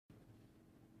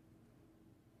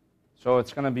So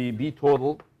it's going to be B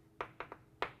total.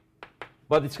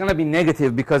 But it's going to be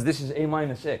negative because this is A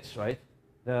minus X, right?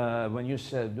 When you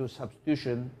do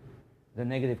substitution, the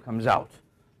negative comes out.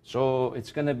 So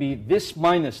it's going to be this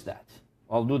minus that.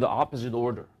 I'll do the opposite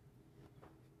order.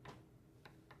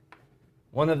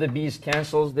 One of the B's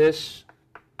cancels this.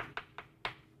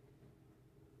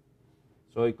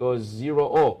 So it goes 0,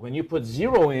 oh. When you put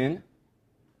 0 in,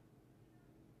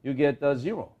 you get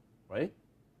 0, right?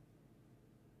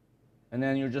 And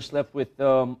then you're just left with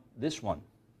this one.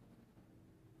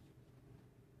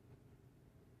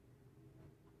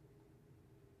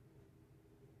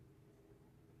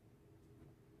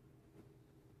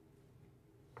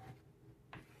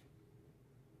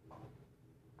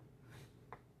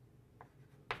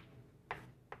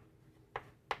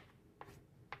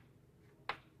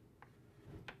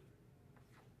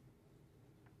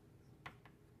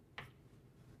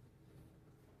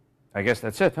 I guess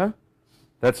that's it, huh?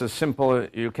 That's as simple,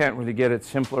 you can't really get it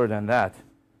simpler than that.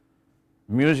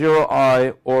 Mu 0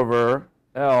 I over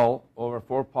L over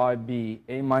 4 pi B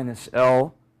A minus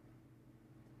L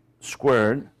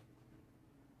squared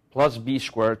plus B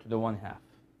squared to the 1/2.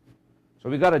 So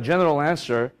we got a general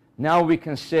answer. Now we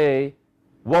can say,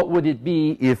 what would it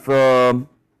be if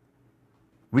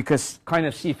we can kind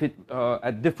of see if it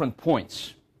at different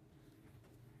points.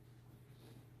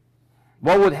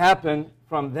 What would happen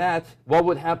from that? What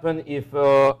would happen if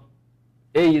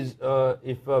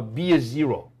B is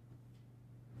 0?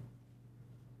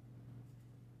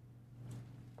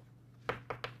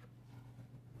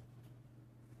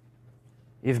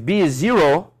 If B is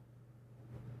 0,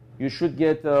 you should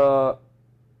get,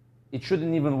 it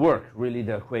shouldn't even work, really,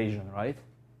 the equation, right?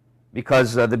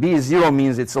 Because the B is 0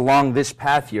 means it's along this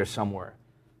path here somewhere.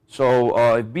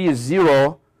 So if B is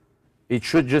 0, it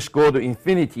should just go to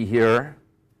infinity here.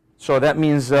 So that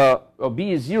means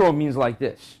B is 0 means like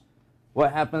this.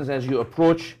 What happens as you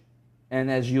approach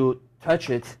and as you touch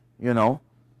it, you know,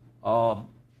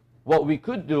 what we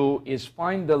could do is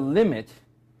find the limit.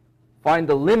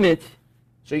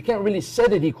 So you can't really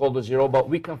set it equal to 0, but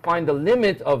we can find the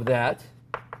limit of that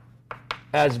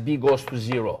as B goes to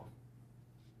 0.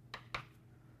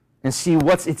 And see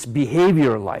what's its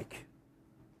behavior like,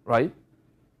 right?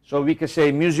 So we can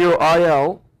say mu 0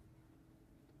 IL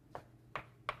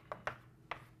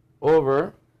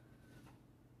over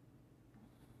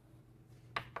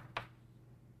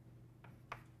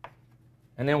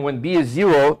and then when B is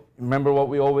 0, remember what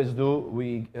we always do,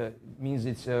 we means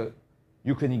it's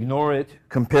you can ignore it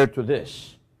compared to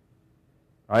this,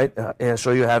 right?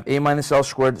 So you have A minus L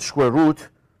squared square root,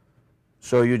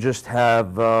 so you just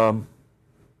have A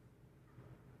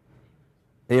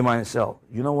minus L.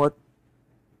 You know what?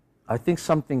 I think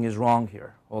something is wrong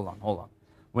here. Hold on.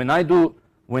 When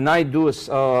I do a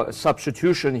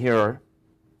substitution here,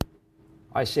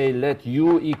 I say let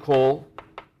U equal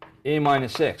A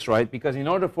minus X, right? Because in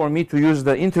order for me to use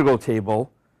the integral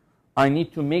table, I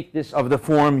need to make this of the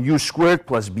form U squared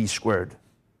plus B squared,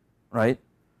 right?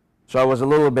 So I was a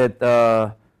little bit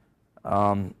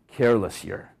careless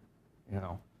here, you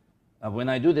know. When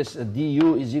I do this,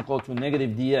 du is equal to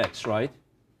negative dx, right?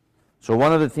 So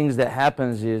one of the things that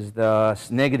happens is the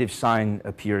negative sign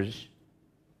appears.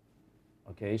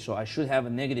 Okay, so I should have a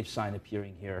negative sign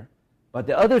appearing here. But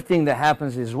the other thing that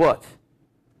happens is what?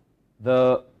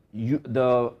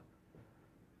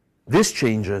 This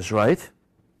changes, right?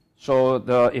 So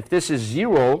if this is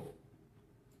 0,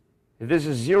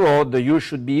 the u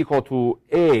should be equal to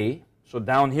a. So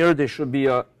down here there should be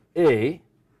a.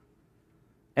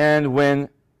 And when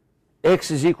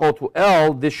x is equal to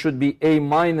L, this should be A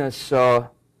minus. So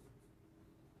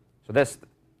that's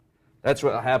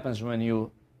what happens when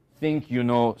you think you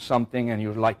know something and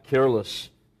you're like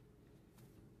careless.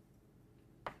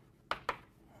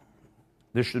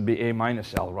 This should be A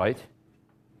minus L, right?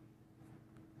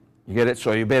 You get it?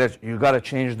 So you got to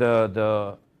change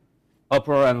the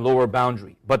upper and lower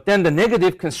boundary. But then the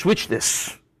negative can switch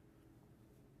this.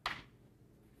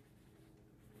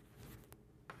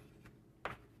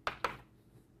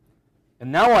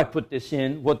 And now I put this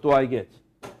in, what do I get?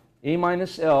 A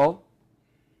minus L,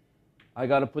 I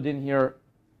got to put in here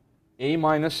A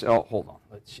minus L, hold on,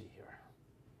 let's see here.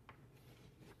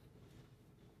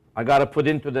 I got to put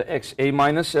into the x A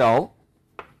minus L,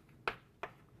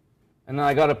 and then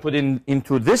I got to put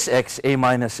into this x A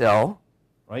minus L,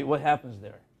 right? What happens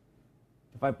there?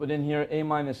 If I put in here A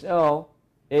minus L,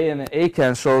 A and A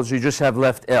cancels, you just have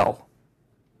left L.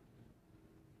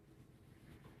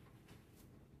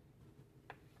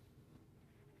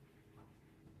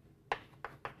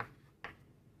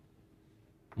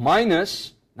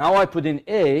 Minus, now I put in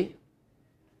A,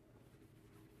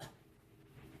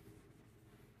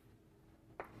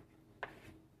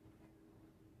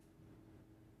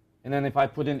 And then if I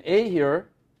put in A here,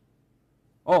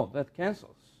 oh, that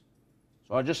cancels.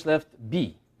 So I just left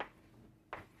B.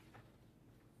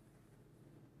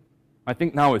 I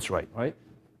think now it's right?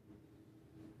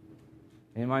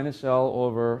 A minus L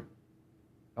over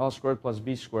L squared plus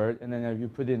B squared. And then if you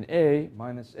put in A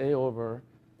minus A over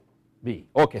B.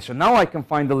 Okay, so now I can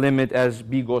find the limit as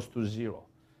B goes to 0.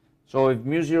 So if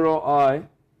mu 0 I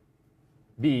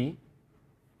B,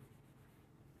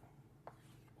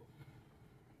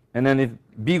 and then if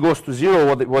B goes to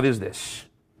 0, what is this?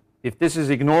 If this is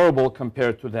ignorable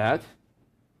compared to that,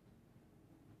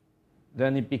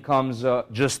 then it becomes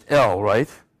just L, right?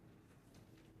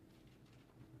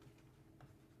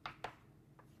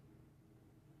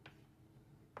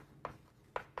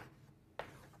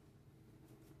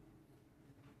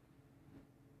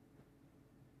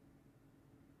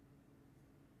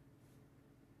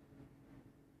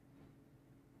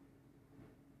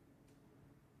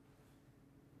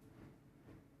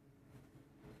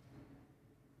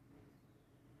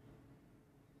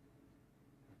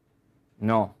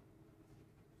 No.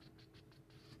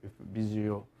 If B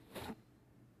 0.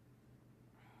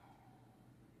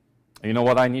 You know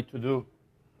what I need to do?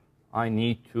 I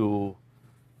need to...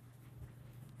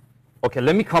 Okay,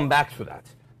 let me come back to that.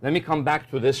 Let me come back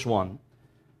to this one.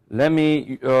 Let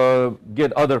me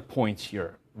get other points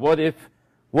here. What if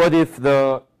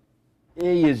the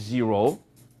A is 0?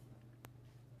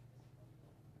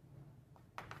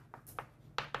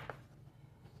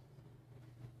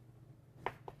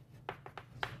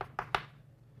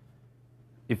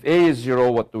 If A is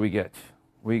 0, what do we get?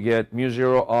 We get mu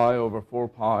 0 I over 4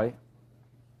 pi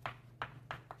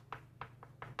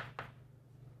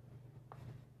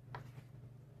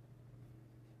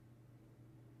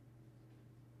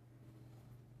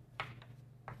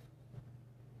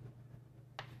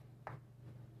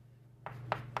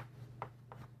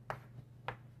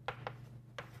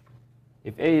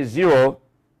If A is 0,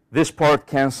 this part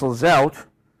cancels out,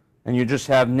 and you just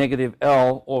have negative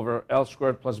L over L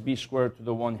squared plus B squared to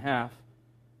the 1/2,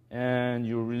 and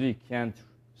you really can't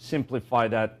simplify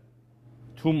that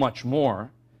too much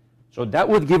more. So that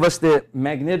would give us the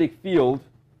magnetic field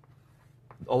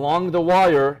along the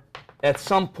wire at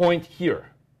some point here,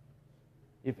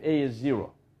 if A is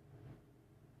 0.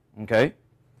 Okay?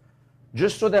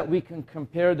 Just so that we can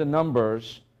compare the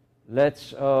numbers, let's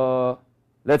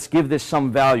give this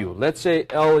some value. Let's say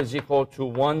L is equal to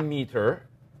 1 meter,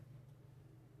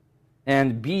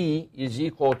 and B is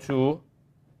equal to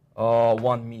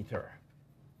 1 meter.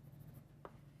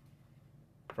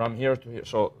 From here to here.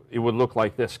 So it would look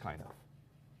like this, kind of.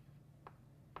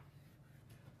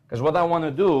 Because what I want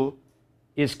to do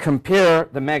is compare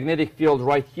the magnetic field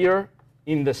right here,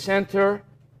 in the center,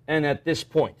 and at this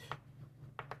point.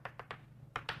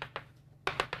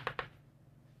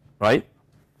 Right?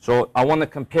 So I want to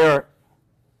compare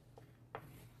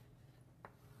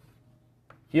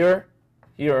here,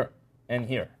 here, and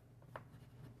here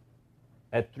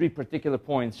at 3 particular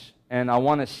points, and I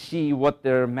want to see what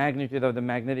their magnitude of the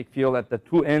magnetic field at the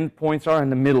 2 end points are and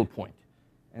the middle point,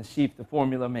 and see if the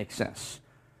formula makes sense.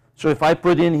 So if I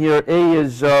put in here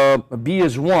B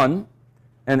is 1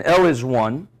 and L is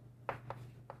 1,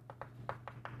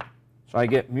 so I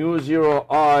get mu 0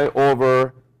 I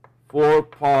over 4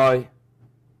 pi,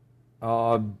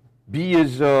 B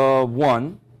is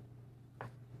 1,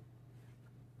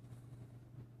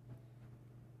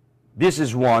 this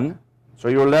is 1, so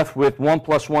you're left with 1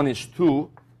 plus 1 is 2,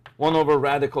 1 over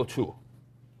radical 2.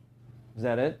 Is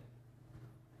that it?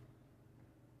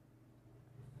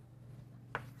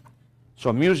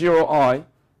 So mu 0 I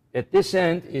at this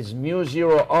end is mu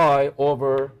 0 I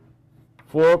over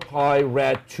 4 pi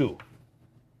rad 2.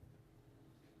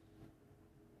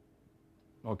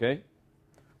 Okay?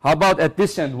 How about at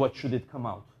this end, what should it come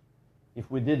out if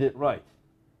we did it right?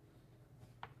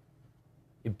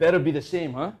 It better be the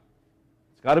same, huh?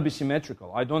 It's got to be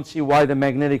symmetrical. I don't see why the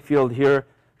magnetic field here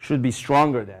should be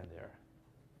stronger than there.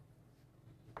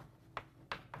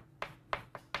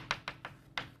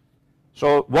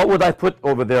 So what would I put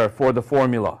over there for the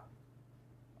formula?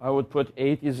 I would put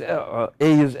A is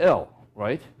L,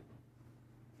 right?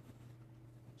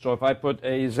 So if I put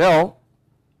A is L,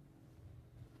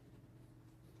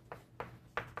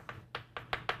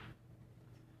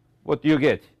 what do you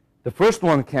get? The first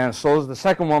one cancels. The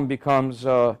second one becomes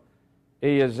A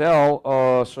is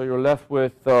L. So you're left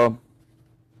with L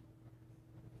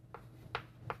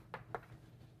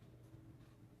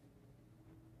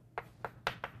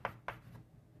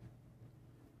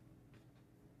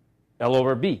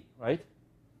over B, right?